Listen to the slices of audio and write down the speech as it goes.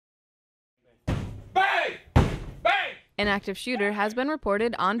An active shooter has been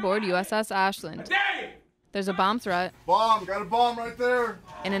reported on board USS Ashland. There's a bomb threat. Bomb! Got a bomb right there!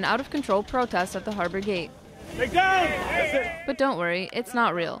 And an out-of-control protest at the harbor gate. Take down! But don't worry, it's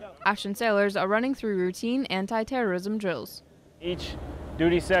not real. Ashland sailors are running through routine anti-terrorism drills. Each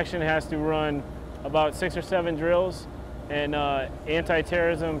duty section has to run about 6 or 7 drills, and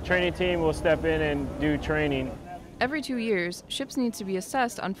anti-terrorism training team will step in and do training. Every 2 years, ships need to be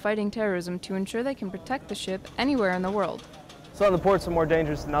assessed on fighting terrorism to ensure they can protect the ship anywhere in the world. Some of the ports are more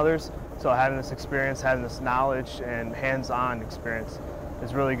dangerous than others, so having this experience, having this knowledge and hands-on experience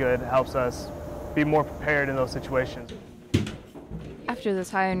is really good. It helps us be more prepared in those situations. After this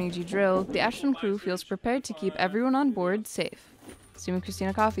high-energy drill, the Ashland crew feels prepared to keep everyone on board safe. Sue and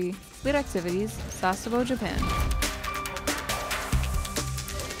Christina Coffey, Fleet Activities, Sasebo, Japan.